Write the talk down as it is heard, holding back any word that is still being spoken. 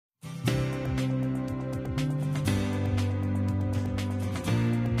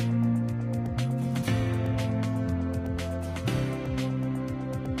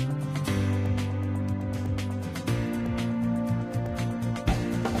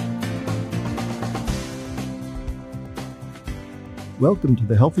Welcome to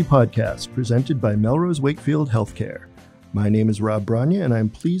the Healthy Podcast, presented by Melrose Wakefield Healthcare. My name is Rob Branya, and I'm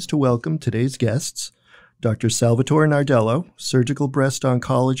pleased to welcome today's guests, Dr. Salvatore Nardello, surgical breast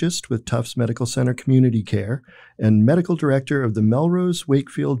oncologist with Tufts Medical Center Community Care and medical director of the Melrose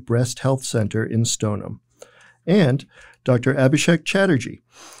Wakefield Breast Health Center in Stoneham, and Dr. Abhishek Chatterjee,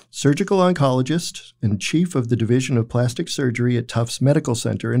 surgical oncologist and chief of the Division of Plastic Surgery at Tufts Medical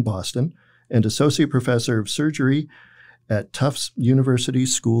Center in Boston and associate professor of surgery at Tufts University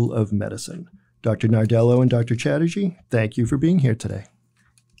School of Medicine. Dr. Nardello and Dr. Chatterjee, thank you for being here today.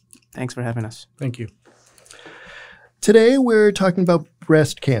 Thanks for having us. Thank you. Today, we're talking about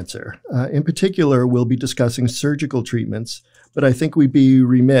breast cancer. In particular, we'll be discussing surgical treatments, but I think we'd be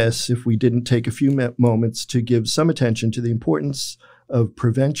remiss if we didn't take a few moments to give some attention to the importance of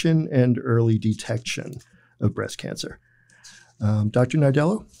prevention and early detection of breast cancer. Dr.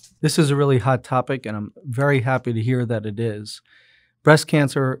 Nardello? This is a really hot topic, and I'm very happy to hear that it is. Breast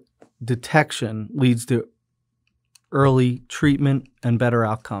cancer detection leads to early treatment and better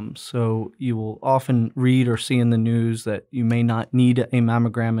outcomes. So you will often read or see in the news that you may not need a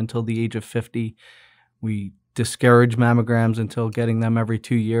mammogram until the age of 50. We discourage mammograms until getting them every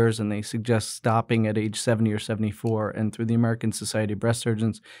 2 years, and they suggest stopping at age 70 or 74. And through the American Society of Breast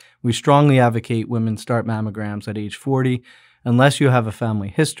Surgeons, we strongly advocate women start mammograms at age 40. Unless you have a family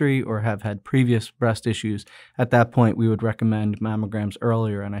history or have had previous breast issues, at that point we would recommend mammograms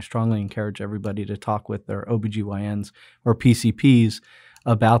earlier, and I strongly encourage everybody to talk with their OBGYNs or PCPs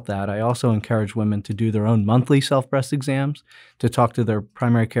about that. I also encourage women to do their own monthly self-breast exams, to talk to their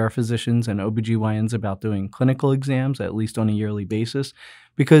primary care physicians and OBGYNs about doing clinical exams, at least on a yearly basis,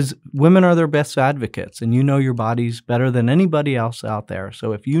 because women are their best advocates, and you know your bodies better than anybody else out there.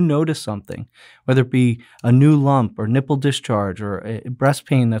 So if you notice something, whether it be a new lump or nipple discharge or a breast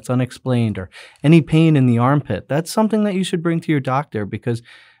pain that's unexplained or any pain in the armpit, that's something that you should bring to your doctor because,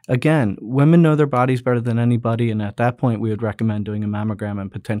 again, women know their bodies better than anybody, and at that point we would recommend doing a mammogram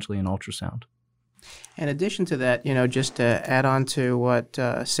and potentially an ultrasound. In addition to that, just to add on to what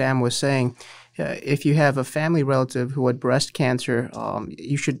Sam was saying, if you have a family relative who had breast cancer,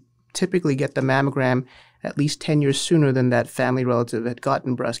 you should typically get the mammogram at least 10 years sooner than that family relative had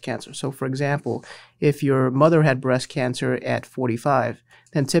gotten breast cancer. So, for example, if your mother had breast cancer at 45,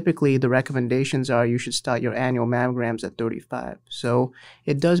 then typically the recommendations are you should start your annual mammograms at 35. So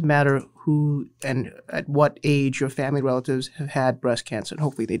it does matter who and at what age your family relatives have had breast cancer, and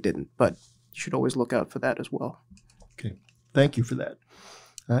hopefully they didn't, but you should always look out for that as well. Okay, thank you for that.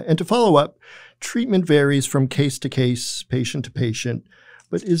 And to follow up, treatment varies from case to case, patient to patient,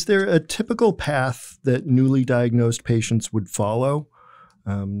 but is there a typical path that newly diagnosed patients would follow?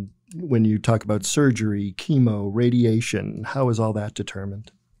 When you talk about surgery, chemo, radiation, how is all that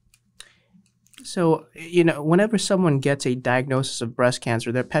determined? So, whenever someone gets a diagnosis of breast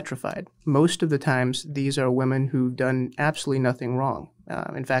cancer, they're petrified. Most of the times, these are women who've done absolutely nothing wrong.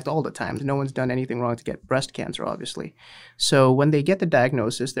 In fact, all the times, no one's done anything wrong to get breast cancer, obviously. So when they get the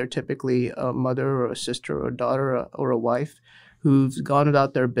diagnosis, they're typically a mother or a sister or a daughter or a wife who's gone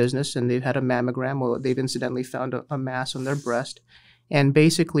about their business and they've had a mammogram or they've incidentally found a mass on their breast. And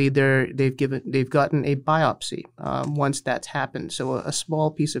basically, they've gotten a biopsy once that's happened. So a small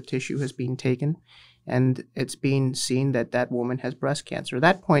piece of tissue has been taken, and it's been seen that that woman has breast cancer. At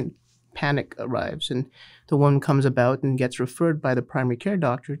that point, panic arrives, and the woman comes about and gets referred by the primary care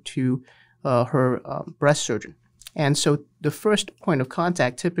doctor to her breast surgeon. And so the first point of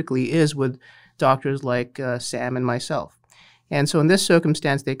contact typically is with doctors like Sam and myself. And so in this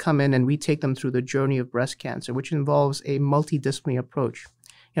circumstance, they come in and we take them through the journey of breast cancer, which involves a multidisciplinary approach.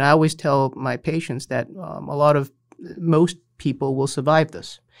 I always tell my patients that most people will survive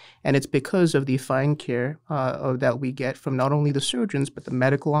this. And it's because of the fine care that we get from not only the surgeons, but the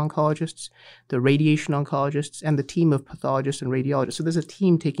medical oncologists, the radiation oncologists, and the team of pathologists and radiologists. So there's a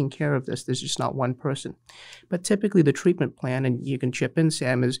team taking care of this. There's just not one person. But typically the treatment plan, and you can chip in,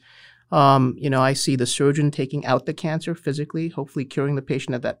 Sam, is I see the surgeon taking out the cancer physically, hopefully curing the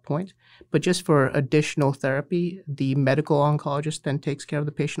patient at that point. But just for additional therapy, the medical oncologist then takes care of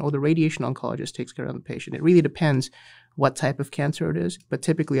the patient, or the radiation oncologist takes care of the patient. It really depends what type of cancer it is, but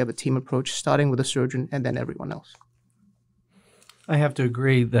typically I have a team approach starting with a surgeon and then everyone else. I have to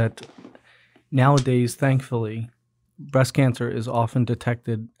agree that nowadays, thankfully, breast cancer is often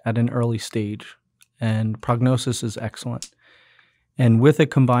detected at an early stage and prognosis is excellent. And with a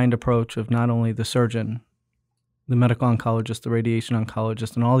combined approach of not only the surgeon, the medical oncologist, the radiation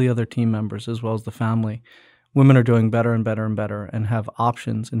oncologist, and all the other team members, as well as the family, women are doing better and better and better and have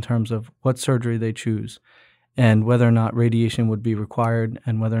options in terms of what surgery they choose. and whether or not radiation would be required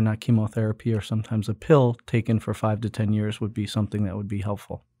and whether or not chemotherapy or sometimes a pill taken for 5 to 10 years would be something that would be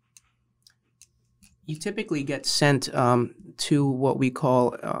helpful. You typically get sent to what we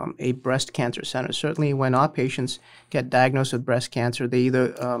call a breast cancer center. Certainly when our patients get diagnosed with breast cancer, they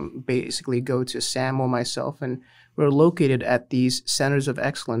either basically go to Sam or myself, and we're located at these centers of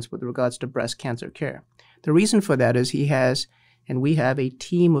excellence with regards to breast cancer care. The reason for that is we have a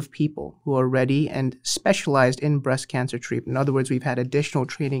team of people who are ready and specialized in breast cancer treatment. In other words, we've had additional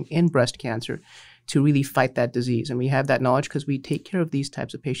training in breast cancer to really fight that disease. And we have that knowledge because we take care of these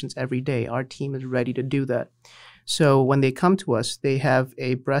types of patients every day. Our team is ready to do that. So when they come to us, they have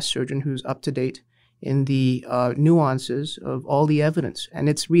a breast surgeon who's up to date in the nuances of all the evidence. And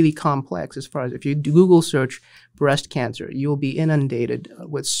it's really complex as far as if you Google search breast cancer, you'll be inundated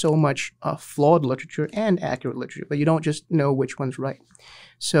with so much flawed literature and accurate literature, but you don't just know which one's right.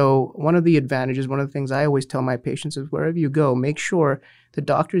 So one of the advantages, one of the things I always tell my patients is wherever you go, make sure the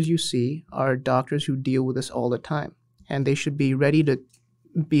doctors you see are doctors who deal with this all the time. And they should be ready to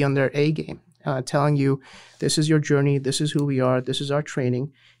be on their A game, telling you, this is your journey, this is who we are, this is our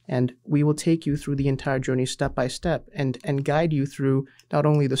training, and we will take you through the entire journey step by step and guide you through not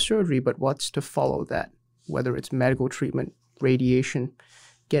only the surgery, but what's to follow that, whether it's medical treatment, radiation,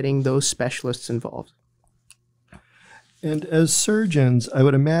 getting those specialists involved. And as surgeons, I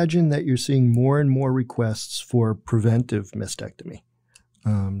would imagine that you're seeing more and more requests for preventive mastectomy.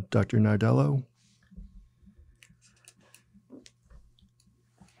 Dr. Nardello?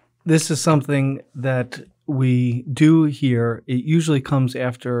 This is something that we do here. It usually comes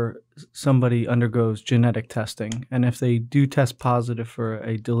after somebody undergoes genetic testing. And if they do test positive for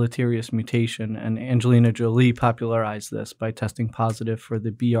a deleterious mutation, and Angelina Jolie popularized this by testing positive for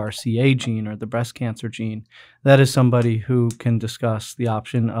the BRCA gene or the breast cancer gene, that is somebody who can discuss the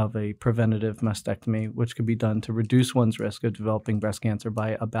option of a preventative mastectomy, which could be done to reduce one's risk of developing breast cancer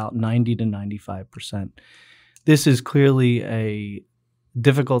by about 90 to 95%. This is clearly a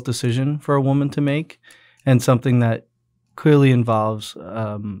difficult decision for a woman to make, and something that clearly involves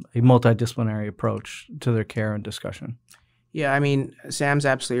a multidisciplinary approach to their care and discussion. Yeah, I mean, Sam's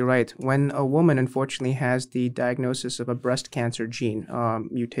absolutely right. When a woman, unfortunately, has the diagnosis of a breast cancer gene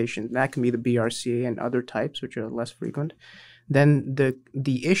mutation, that can be the BRCA and other types, which are less frequent, then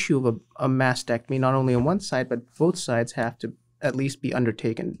the issue of a mastectomy, not only on one side, but both sides have to at least be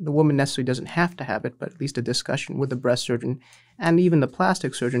undertaken. The woman necessarily doesn't have to have it, but at least a discussion with the breast surgeon and even the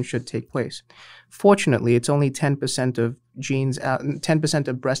plastic surgeon should take place. Fortunately, it's only 10% of genes out, 10%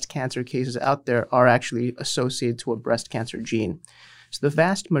 of breast cancer cases out there are actually associated to a breast cancer gene. So the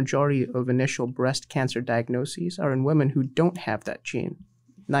vast majority of initial breast cancer diagnoses are in women who don't have that gene,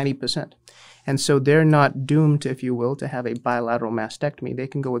 90%. And so they're not doomed, if you will, to have a bilateral mastectomy. They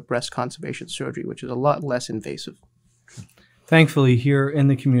can go with breast conservation surgery, which is a lot less invasive. Thankfully, here in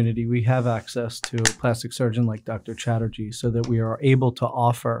the community, we have access to a plastic surgeon like Dr. Chatterjee so that we are able to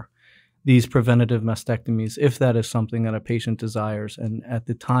offer these preventative mastectomies if that is something that a patient desires. And at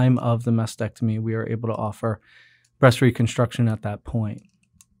the time of the mastectomy, we are able to offer breast reconstruction at that point.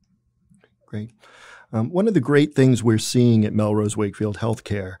 Great. One of the great things we're seeing at Melrose Wakefield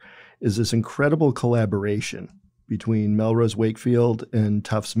Healthcare is this incredible collaboration between Melrose Wakefield and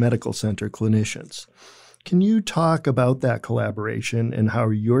Tufts Medical Center clinicians. Can you talk about that collaboration and how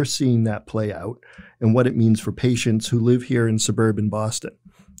you're seeing that play out and what it means for patients who live here in suburban Boston?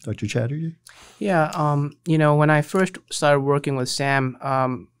 Dr. Chatterjee? Yeah, when I first started working with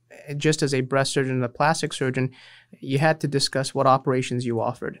Sam, just as a breast surgeon and a plastic surgeon, you had to discuss what operations you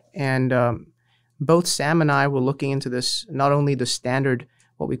offered. And both Sam and I were looking into this, not only the standard,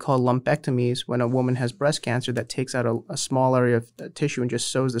 what we call lumpectomies, when a woman has breast cancer that takes out a small area of tissue and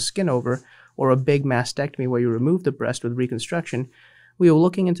just sews the skin over, or a big mastectomy where you remove the breast with reconstruction. We were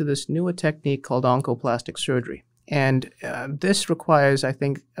looking into this newer technique called oncoplastic surgery. And this requires, I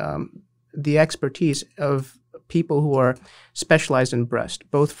think, the expertise of people who are specialized in breast,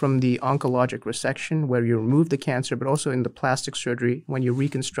 both from the oncologic resection, where you remove the cancer, but also in the plastic surgery, when you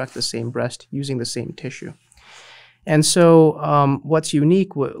reconstruct the same breast using the same tissue. And so what's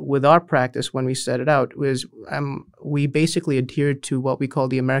unique with our practice when we set it out was we basically adhered to what we call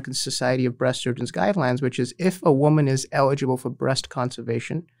the American Society of Breast Surgeons guidelines, which is if a woman is eligible for breast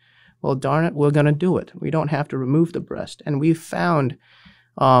conservation, well, darn it, we're going to do it. We don't have to remove the breast. And we've found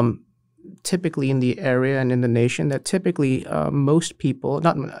typically in the area and in the nation that typically most people,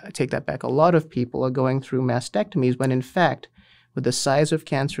 I take that back, a lot of people are going through mastectomies when in fact, with the size of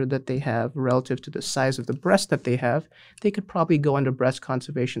cancer that they have relative to the size of the breast that they have, they could probably go under breast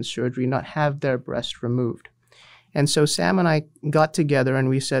conservation surgery and not have their breast removed. And so Sam and I got together and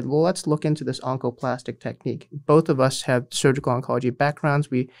we said, well, let's look into this oncoplastic technique. Both of us have surgical oncology backgrounds.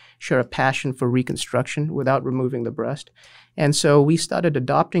 We share a passion for reconstruction without removing the breast. And so we started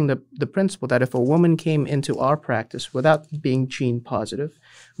adopting the principle that if a woman came into our practice without being gene positive,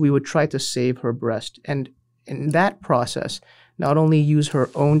 we would try to save her breast. And in that process, not only use her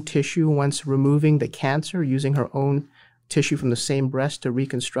own tissue once removing the cancer, using her own tissue from the same breast to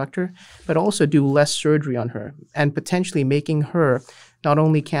reconstruct her, but also do less surgery on her and potentially making her not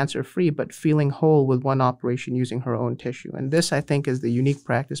only cancer-free, but feeling whole with one operation using her own tissue. And this, I think, is the unique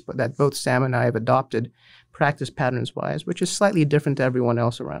practice but that both Sam and I have adopted practice patterns-wise, which is slightly different to everyone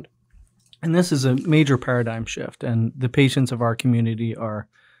else around. And this is a major paradigm shift, and the patients of our community are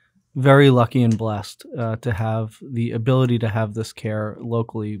very lucky and blessed to have the ability to have this care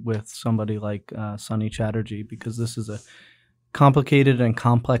locally with somebody like Sunny Chatterjee, because this is a complicated and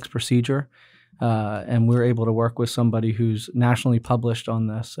complex procedure, and we're able to work with somebody who's nationally published on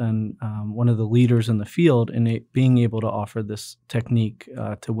this and one of the leaders in the field in being able to offer this technique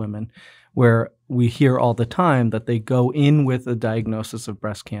to women, where we hear all the time that they go in with a diagnosis of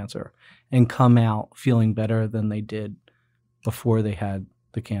breast cancer and come out feeling better than they did before they had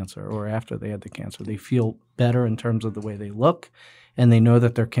the cancer or after they had the cancer. They feel better in terms of the way they look, and they know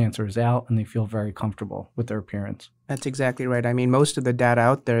that their cancer is out, and they feel very comfortable with their appearance. That's exactly right. I mean, most of the data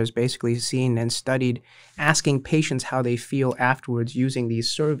out there is basically seen and studied asking patients how they feel afterwards using these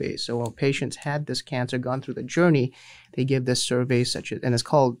surveys. So when patients had this cancer, gone through the journey, they give this survey and it's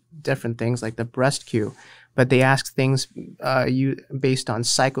called different things like the breast Q, but they ask things based on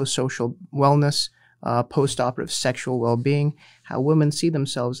psychosocial wellness, post-operative sexual well-being, how women see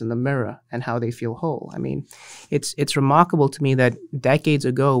themselves in the mirror, and how they feel whole. I mean, it's remarkable to me that decades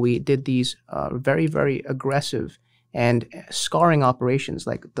ago we did these very, very aggressive and scarring operations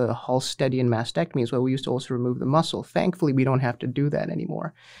like the Halstedian mastectomies, where we used to also remove the muscle. Thankfully, we don't have to do that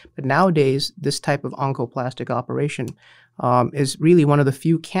anymore. But nowadays, this type of oncoplastic operation is really one of the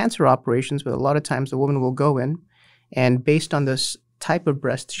few cancer operations where a lot of times the woman will go in and based on this type of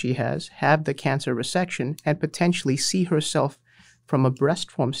breast she has, have the cancer resection, and potentially see herself from a breast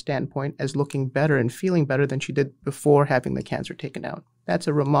form standpoint as looking better and feeling better than she did before having the cancer taken out. That's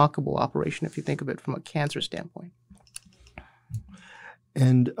a remarkable operation if you think of it from a cancer standpoint.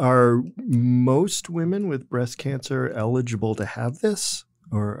 And are most women with breast cancer eligible to have this,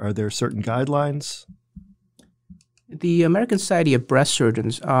 or are there certain guidelines? The American Society of Breast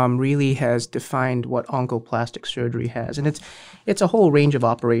Surgeons really has defined what oncoplastic surgery has, and it's a whole range of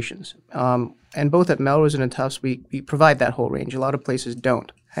operations. And both at Melrose and at Tufts, we provide that whole range. A lot of places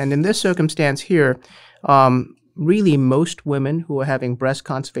don't. And in this circumstance here, really most women who are having breast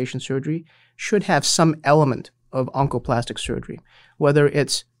conservation surgery should have some element of oncoplastic surgery, whether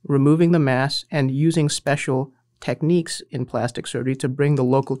it's removing the mass and using special techniques in plastic surgery to bring the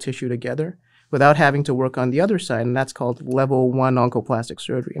local tissue together without having to work on the other side, and that's called level 1 oncoplastic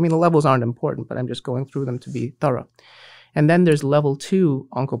surgery. I mean, the levels aren't important, but I'm just going through them to be thorough. And then there's level 2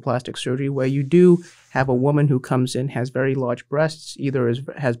 oncoplastic surgery, where you do have a woman who comes in, has very large breasts, either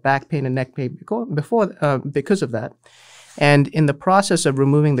has back pain and neck pain because of that. And in the process of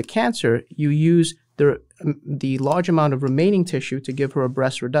removing the cancer, you use the large amount of remaining tissue to give her a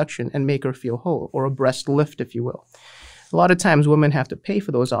breast reduction and make her feel whole, or a breast lift, if you will. A lot of times women have to pay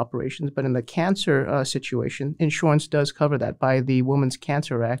for those operations, but in the cancer situation, insurance does cover that by the Women's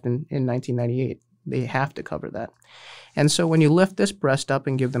Cancer Act in 1998. They have to cover that. And so when you lift this breast up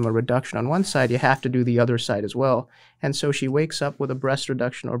and give them a reduction on one side, you have to do the other side as well. And so she wakes up with a breast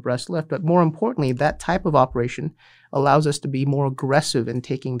reduction or breast lift. But more importantly, that type of operation allows us to be more aggressive in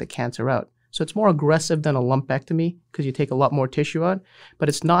taking the cancer out. So it's more aggressive than a lumpectomy because you take a lot more tissue out, but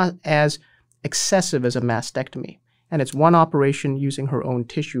it's not as excessive as a mastectomy. And it's one operation using her own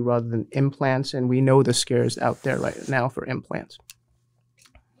tissue rather than implants, and we know the scares out there right now for implants.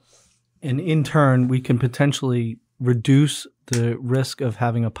 And in turn, we can potentially reduce the risk of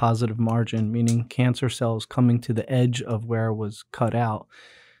having a positive margin, meaning cancer cells coming to the edge of where it was cut out.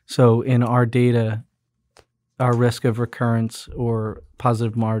 So in our data, our risk of recurrence or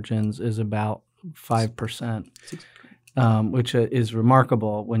positive margins is about 5%. Which is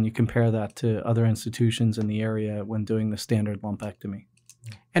remarkable when you compare that to other institutions in the area when doing the standard lumpectomy.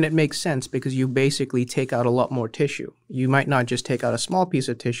 And it makes sense because you basically take out a lot more tissue. You might not just take out a small piece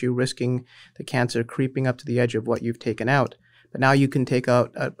of tissue, risking the cancer creeping up to the edge of what you've taken out. But now you can take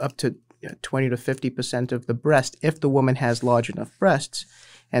out up to 20 to 50% of the breast if the woman has large enough breasts.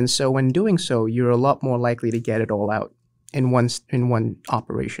 And so when doing so, you're a lot more likely to get it all out in one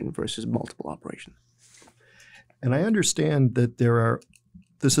operation versus multiple operations. And I understand that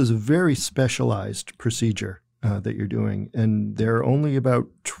this is a very specialized procedure. that you're doing, and there are only about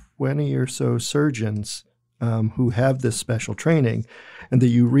 20 or so surgeons who have this special training, and that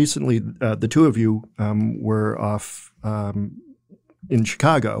you recently, the two of you were off in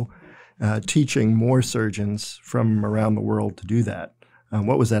Chicago teaching more surgeons from around the world to do that.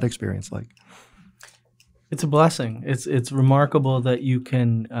 What was that experience like? It's a blessing. It's remarkable that you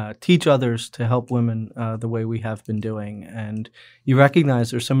can teach others to help women the way we have been doing. And you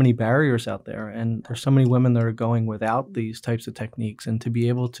recognize there's so many barriers out there, and there's so many women that are going without these types of techniques. And to be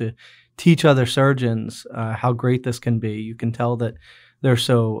able to teach other surgeons how great this can be, you can tell that they're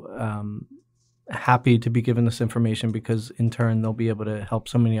so happy to be given this information, because in turn they'll be able to help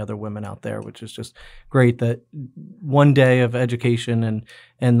so many other women out there, which is just great. That one day of education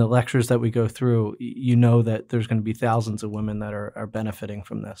and the lectures that we go through, you know that there's going to be thousands of women that are benefiting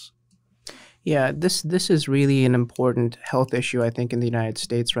from this. Yeah, this is really an important health issue, I think, in the United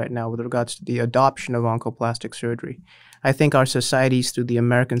States right now with regards to the adoption of oncoplastic surgery. I think our societies, through the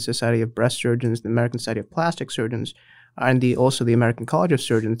American Society of Breast Surgeons, the American Society of Plastic Surgeons, and also the American College of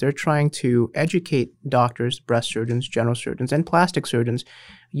Surgeons, they're trying to educate doctors, breast surgeons, general surgeons, and plastic surgeons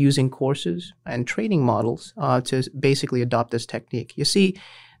using courses and training models to basically adopt this technique. You see,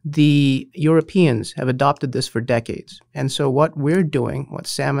 the Europeans have adopted this for decades. And so what we're doing, what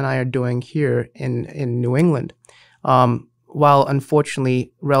Sam and I are doing here in New England, while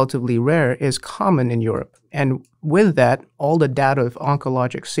unfortunately relatively rare, is common in Europe. And with that, all the data of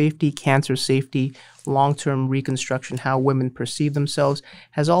oncologic safety, cancer safety, long-term reconstruction, how women perceive themselves,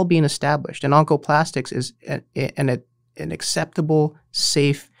 has all been established. And oncoplastics is an acceptable,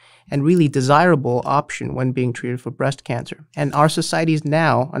 safe, and really desirable option when being treated for breast cancer. And our societies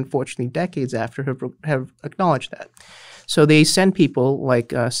now, unfortunately, decades after, have acknowledged that. So they send people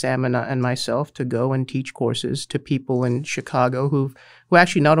like Sam and myself to go and teach courses to people in Chicago who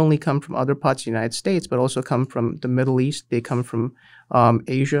actually not only come from other parts of the United States, but also come from the Middle East. They come from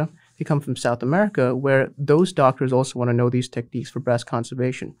Asia. They come from South America, where those doctors also want to know these techniques for breast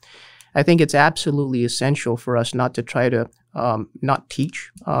conservation. I think it's absolutely essential for us not to try to not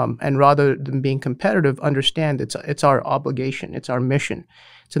teach, and rather than being competitive, understand it's our obligation, it's our mission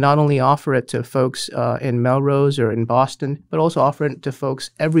to not only offer it to folks in Melrose or in Boston, but also offer it to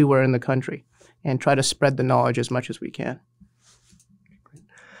folks everywhere in the country and try to spread the knowledge as much as we can.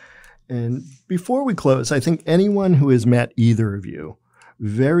 And before we close, I think anyone who has met either of you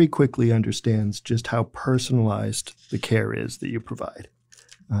very quickly understands just how personalized the care is that you provide.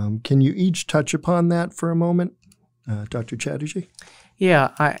 Can you each touch upon that for a moment? Dr. Chatterjee? Yeah,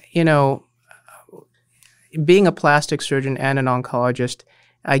 being a plastic surgeon and an oncologist,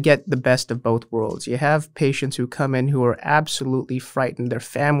 I get the best of both worlds. You have patients who come in who are absolutely frightened. Their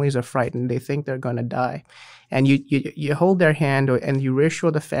families are frightened. They think they're going to die. And you hold their hand and you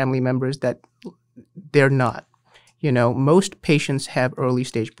reassure the family members that they're not. Most patients have early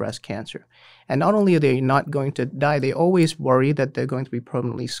stage breast cancer. And not only are they not going to die, they always worry that they're going to be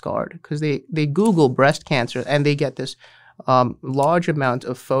permanently scarred, because they Google breast cancer and they get this large amount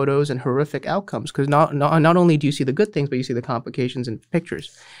of photos and horrific outcomes, because not only do you see the good things, but you see the complications in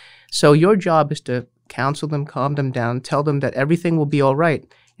pictures. So your job is to counsel them, calm them down, tell them that everything will be all right,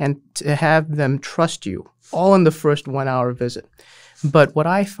 and to have them trust you, all in the first 1 hour visit. But what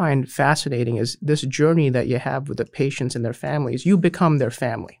I find fascinating is this journey that you have with the patients and their families. You become their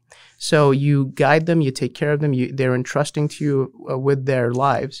family. So you guide them, you take care of them, they're entrusting to you with their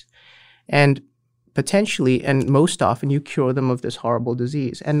lives. And potentially, and most often, you cure them of this horrible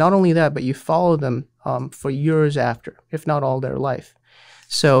disease. And not only that, but you follow them for years after, if not all their life.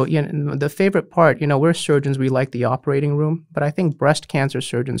 So the favorite part, we're surgeons, we like the operating room, but I think breast cancer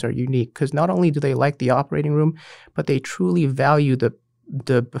surgeons are unique because not only do they like the operating room, but they truly value the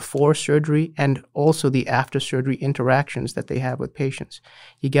before surgery and also the after surgery interactions that they have with patients.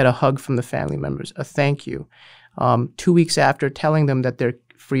 You get a hug from the family members, a thank you. 2 weeks after, telling them that they're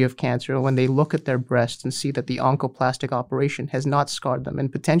free of cancer, when they look at their breasts and see that the oncoplastic operation has not scarred them, and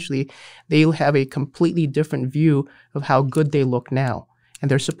potentially they'll have a completely different view of how good they look now. And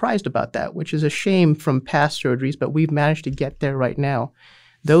they're surprised about that, which is a shame from past surgeries, but we've managed to get there right now.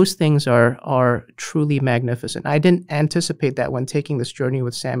 Those things are truly magnificent. I didn't anticipate that when taking this journey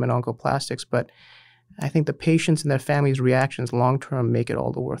with Sam and oncoplastics, but I think the patients and their families' reactions long-term make it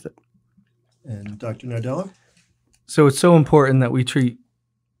all the worth it. And Dr. Nardello? So it's so important that we treat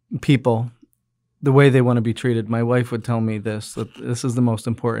people the way they want to be treated. My wife would tell me this, that this is the most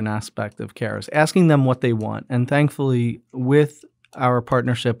important aspect of care, is asking them what they want. And thankfully, with our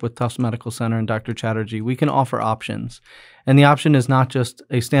partnership with Tufts Medical Center and Dr. Chatterjee, we can offer options. And the option is not just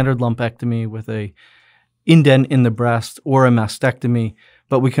a standard lumpectomy with a indent in the breast or a mastectomy,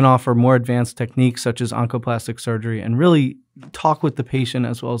 but we can offer more advanced techniques such as oncoplastic surgery and really talk with the patient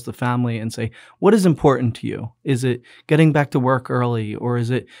as well as the family and say, what is important to you? Is it getting back to work early, or is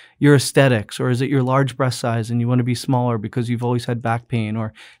it your aesthetics, or is it your large breast size and you want to be smaller because you've always had back pain,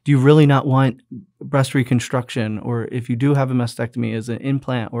 or do you really not want breast reconstruction, or if you do have a mastectomy, is it an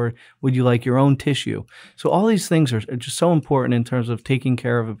implant, or would you like your own tissue? So all these things are just so important in terms of taking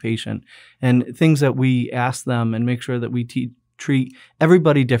care of a patient, and things that we ask them and make sure that we treat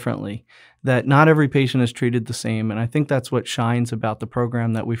everybody differently, that not every patient is treated the same. And I think that's what shines about the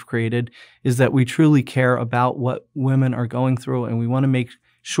program that we've created, is that we truly care about what women are going through, and we want to make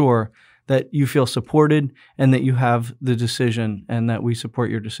sure that you feel supported and that you have the decision, and that we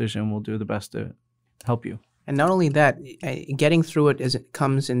support your decision. We'll do the best to help you. And not only that, getting through it as it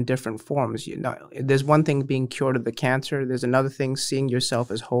comes in different forms. There's one thing being cured of the cancer. There's another thing seeing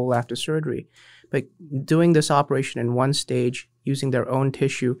yourself as whole after surgery. But doing this operation in one stage, using their own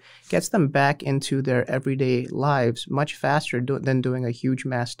tissue, gets them back into their everyday lives much faster than doing a huge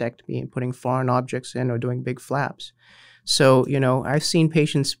mastectomy and putting foreign objects in or doing big flaps. So, I've seen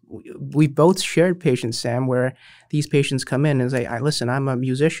patients, we've both shared patients, Sam, where these patients come in and say, listen, I'm a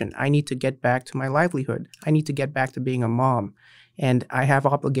musician. I need to get back to my livelihood. I need to get back to being a mom. And I have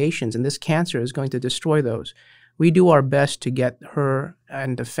obligations, and this cancer is going to destroy those. We do our best to get her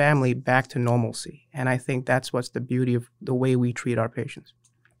and the family back to normalcy. And I think that's what's the beauty of the way we treat our patients.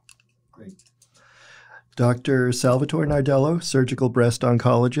 Great. Dr. Salvatore Nardello, surgical breast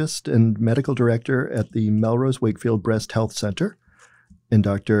oncologist and medical director at the MelroseWakefield Breast Health Center, and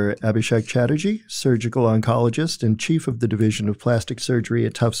Dr. Abhishek Chatterjee, surgical oncologist and chief of the Division of Plastic Surgery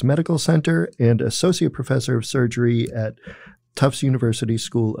at Tufts Medical Center and associate professor of surgery at Tufts University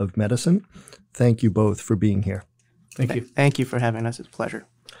School of Medicine. Thank you both for being here. Thank you. Thank you for having us. It's a pleasure.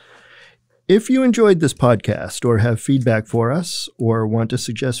 If you enjoyed this podcast or have feedback for us or want to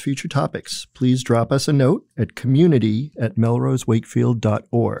suggest future topics, please drop us a note at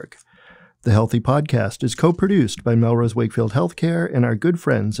community@melrosewakefield.org. The Healthy Podcast is co-produced by Melrose Wakefield Healthcare and our good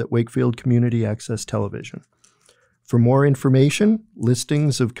friends at Wakefield Community Access Television. For more information,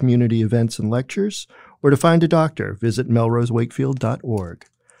 listings of community events and lectures, or to find a doctor, visit melrosewakefield.org.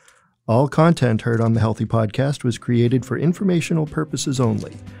 All content heard on the Healthy Podcast was created for informational purposes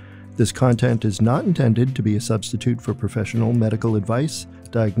only. This content is not intended to be a substitute for professional medical advice,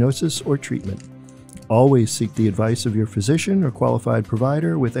 diagnosis, or treatment. Always seek the advice of your physician or qualified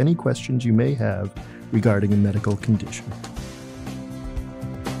provider with any questions you may have regarding a medical condition.